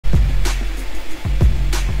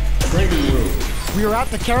Training room. We are at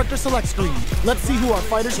the character select screen. Let's see who our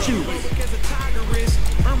fighters choose.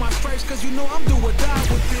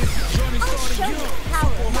 I'll show you how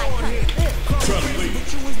my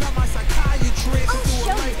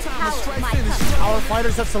Our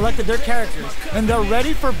fighters have selected their characters, and they're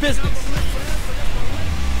ready for business.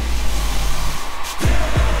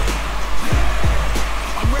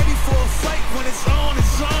 I'm ready for a fight when it's on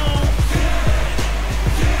its own.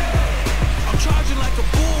 I'm charging like a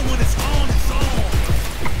bull when it's on its own.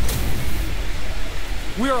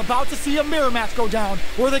 We are about to see a mirror match go down,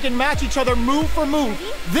 where they can match each other move for move.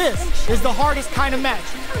 This is the hardest kind of match.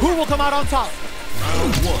 Who will come out on top?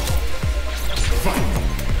 Round one. Fight.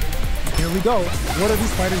 Here we go. What are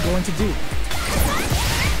these fighters going to do?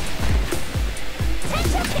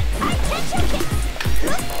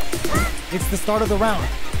 It's the start of the round.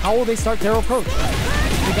 How will they start their approach?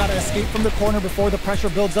 They gotta escape from the corner before the pressure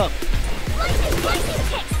builds up.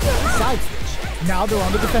 Side switch. Now they're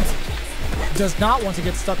on the defensive. Does not want to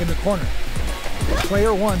get stuck in the corner.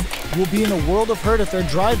 Player one will be in a world of hurt if their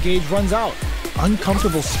drive gauge runs out.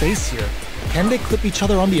 Uncomfortable space here. Can they clip each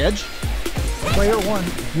other on the edge? Player one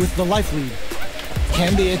with the life lead.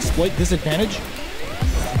 Can they exploit this advantage?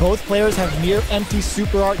 Both players have near empty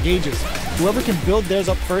super art gauges. Whoever can build theirs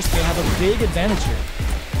up first may have a big advantage here.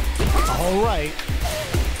 All right.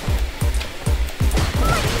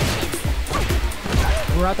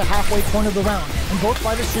 We're at the halfway point of the round, and both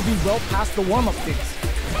fighters should be well past the warm-up phase.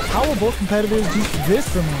 How will both competitors do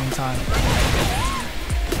this remaining time?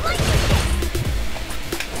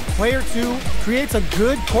 Player two creates a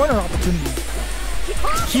good corner opportunity.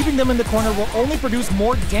 Keeping them in the corner will only produce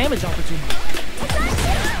more damage opportunity.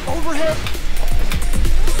 Overhead.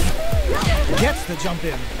 Gets the jump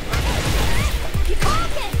in.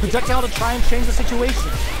 Projectile to try and change the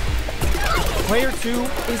situation. Player two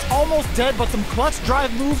is almost dead, but some clutch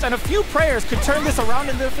drive moves and a few prayers could turn this around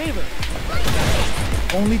in their favor.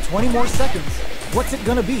 Only 20 more seconds. What's it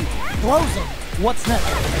gonna be? Throws him. What's next?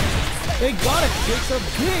 They got it. Takes a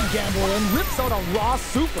big gamble and rips out a raw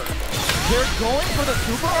super. They're going for the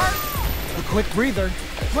super art? A quick breather.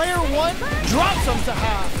 Player one drops them to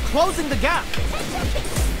half, closing the gap.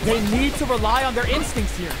 They need to rely on their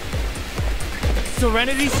instincts here.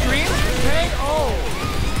 Serenity Stream? KO.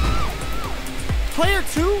 Player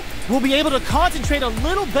two will be able to concentrate a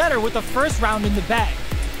little better with the first round in the bag.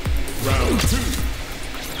 Round two.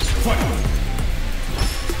 Fight.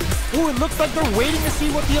 Ooh, it looks like they're waiting to see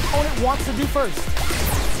what the opponent wants to do first.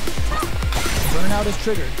 Burnout is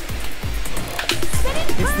triggered.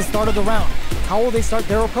 It's the start of the round. How will they start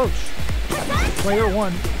their approach? Player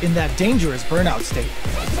one in that dangerous burnout state.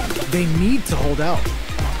 They need to hold out.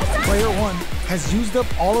 Player one has used up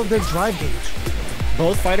all of their drive gauge.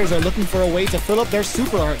 Both fighters are looking for a way to fill up their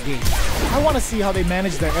super art gauge. I want to see how they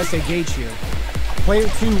manage their SA gauge here. Player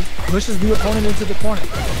two pushes the opponent into the corner.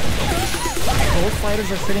 Both fighters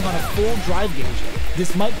are sitting on a full drive gauge.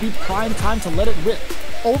 This might be prime time to let it rip.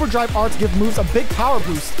 Overdrive arts give moves a big power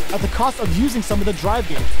boost at the cost of using some of the drive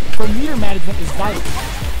gauge, for meter management is vital.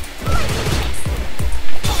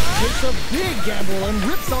 Takes a big gamble and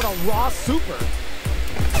rips out a raw super.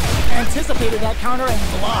 Anticipated that counter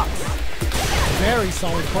and blocks. Very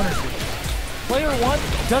solid corner switch. Player one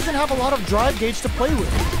doesn't have a lot of drive gauge to play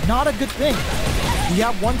with. Not a good thing. We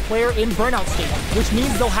have one player in burnout state, which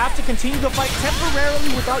means they'll have to continue the fight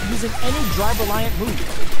temporarily without using any drive-reliant moves.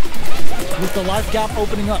 With the life gap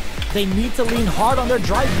opening up, they need to lean hard on their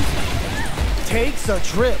drive use. Takes a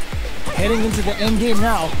trip. Heading into the end game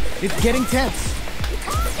now, it's getting tense.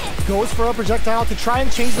 Goes for a projectile to try and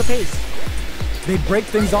change the pace. They break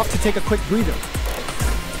things off to take a quick breather.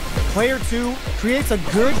 Player two creates a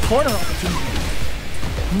good corner opportunity.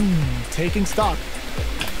 Taking stock.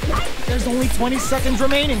 There's only 20 seconds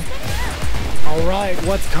remaining. All right,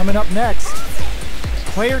 what's coming up next?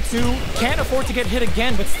 Player two can't afford to get hit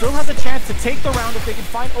again, but still has a chance to take the round if they can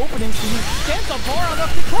find openings to use Genta bar on up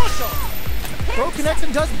to Crusher. Throw connects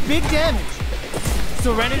and does big damage.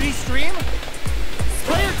 Serenity Stream?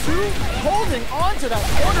 Player two holding on to that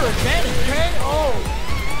corner advantage. KO.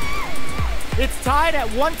 It's tied at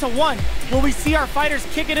 1-1. Will we see our fighters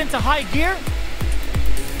kick it into high gear?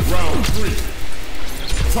 Round three.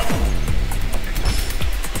 Fight.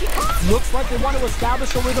 Looks like they want to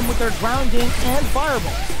establish a rhythm with their ground game and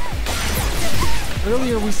fireballs.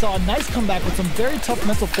 Earlier we saw a nice comeback with some very tough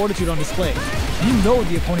mental fortitude on display. You know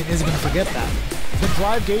the opponent isn't going to forget that. The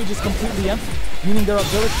drive gauge is completely empty, meaning their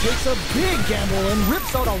ability takes a big gamble and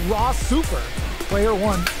rips out a raw super. Player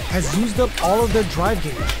one has used up all of their drive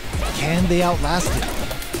gauge. Can they outlast it?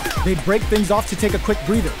 They break things off to take a quick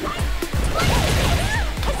breather.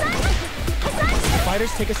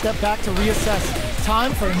 fighters take a step back to reassess.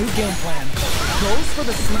 Time for a new game plan. Goes for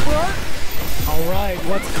the super art? Alright,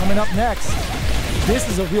 what's coming up next? This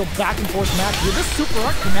is a real back and forth match. Will this super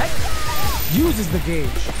art connect? Uses the gauge.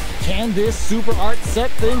 Can this super art set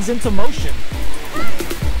things into motion?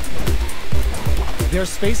 There's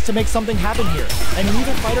space to make something happen here, and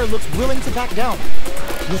neither fighter looks willing to back down.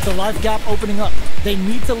 With the life gap opening up, they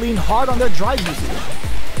need to lean hard on their drive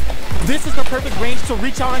usage. This is the perfect range to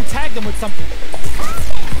reach out and tag them with something.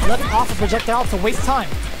 Letting off a projectile to waste time.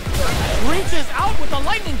 Reaches out with a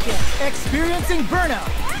lightning kick, experiencing burnout.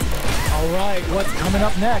 Alright, what's coming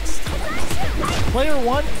up next? Player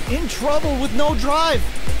 1 in trouble with no drive.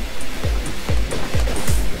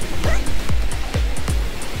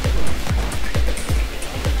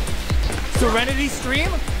 Serenity Stream?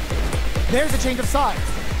 There's a change of sides.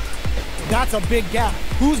 That's a big gap.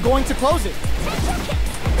 Who's going to close it?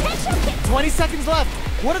 20 seconds left.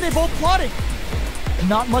 What are they both plotting?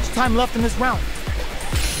 Not much time left in this round.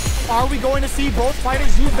 Are we going to see both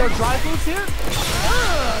fighters use their drive moves here?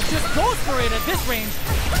 Just goes for it at this range.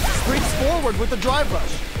 Springs forward with the drive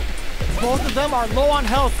rush. Both of them are low on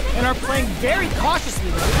health and are playing very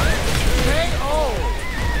cautiously. KO.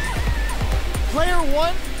 Player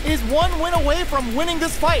 1 is one win away from winning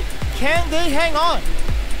this fight. Can they hang on?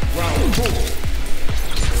 Round 4.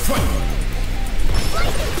 Fight.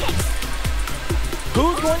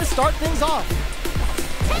 Who's going to start things off?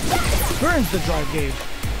 Burns the drive gauge.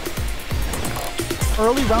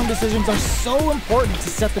 Early round decisions are so important to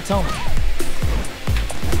set the tone.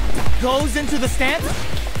 Goes into the stance.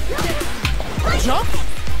 Jump.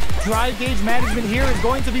 Drive gauge management here is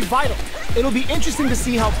going to be vital. It'll be interesting to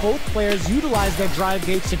see how both players utilize their drive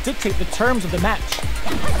gauge to dictate the terms of the match.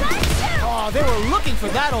 Oh, they were looking for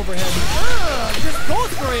that overhead. Just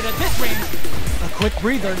goes for it at this range. A quick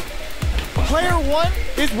breather. Player 1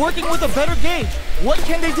 is working with a better gauge. What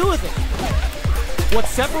can they do with it? What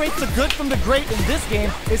separates the good from the great in this game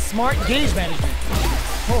is smart gauge management.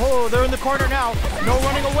 Oh, they're in the corner now. No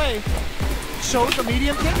running away. Shows the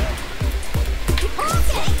medium kick.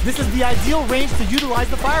 This is the ideal range to utilize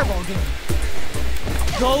the fireball game.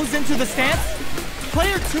 Goes into the stance.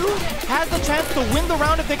 Player 2 has the chance to win the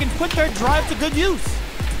round if they can put their drive to good use.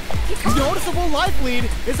 Noticeable life lead.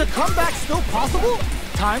 Is a comeback still possible?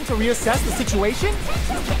 Time to reassess the situation.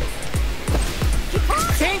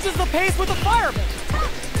 Changes the pace with a fireball.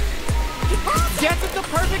 Gets into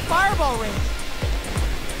perfect fireball range.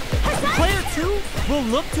 Player 2 will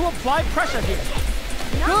look to apply pressure here.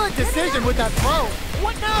 Good decision with that throw.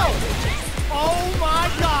 What now? Oh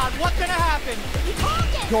my god, what's gonna happen?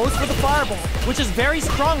 Goes for the fireball, which is very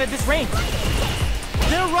strong at this range.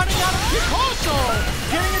 They're running out of Picasso,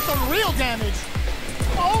 getting it some real damage.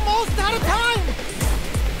 Almost out of time.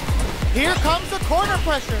 Here comes the corner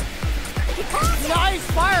pressure. Nice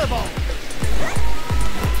fireball.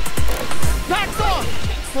 Backs off.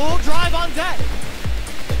 Full drive on deck.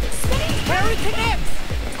 Parry connects.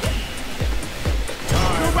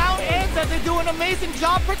 The round ends as they do an amazing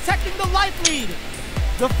job protecting the life lead.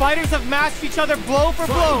 The fighters have matched each other blow for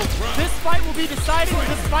blow. This fight will be decided in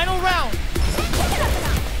this final round.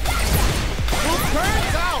 Who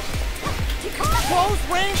turns out? Close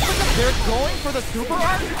range for the... They're going for the super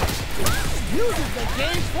art. Uses the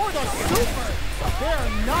gauge for the super. They're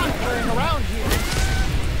not playing around here.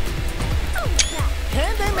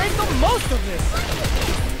 Can they make the most of this?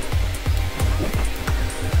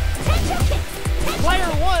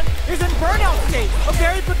 Player 1 is in burnout state, a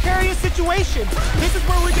very precarious situation. This is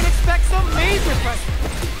where we can expect some major pressure.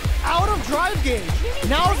 Out of drive gauge.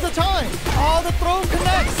 Now's the time. All the throw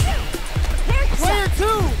connects. Player 2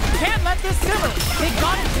 can't let this simmer. They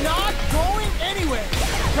got it not going anywhere.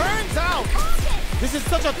 Turns out. This is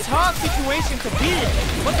such a tough situation to be in,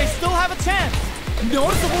 but they still have a chance.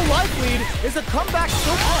 Noticeable life lead is a comeback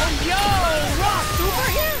still. Oh, yo! Rock super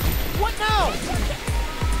here! What now?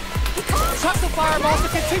 Chuck the fireballs to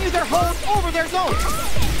continue their hold over their zone.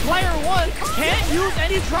 Player 1 can't use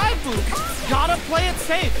any drive boost. Gotta play it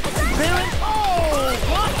safe. They're in. Oh,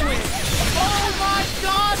 block win. Oh my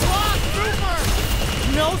god, block super!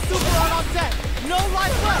 No super on deck. No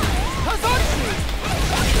life left. Hazashi!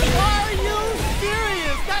 Are you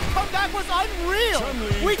serious? That comeback was unreal.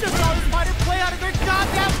 We just saw this fighter play out of their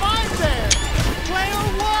goddamn mind there. Player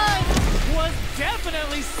 1 was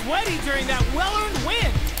definitely sweaty during that well-earned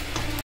win.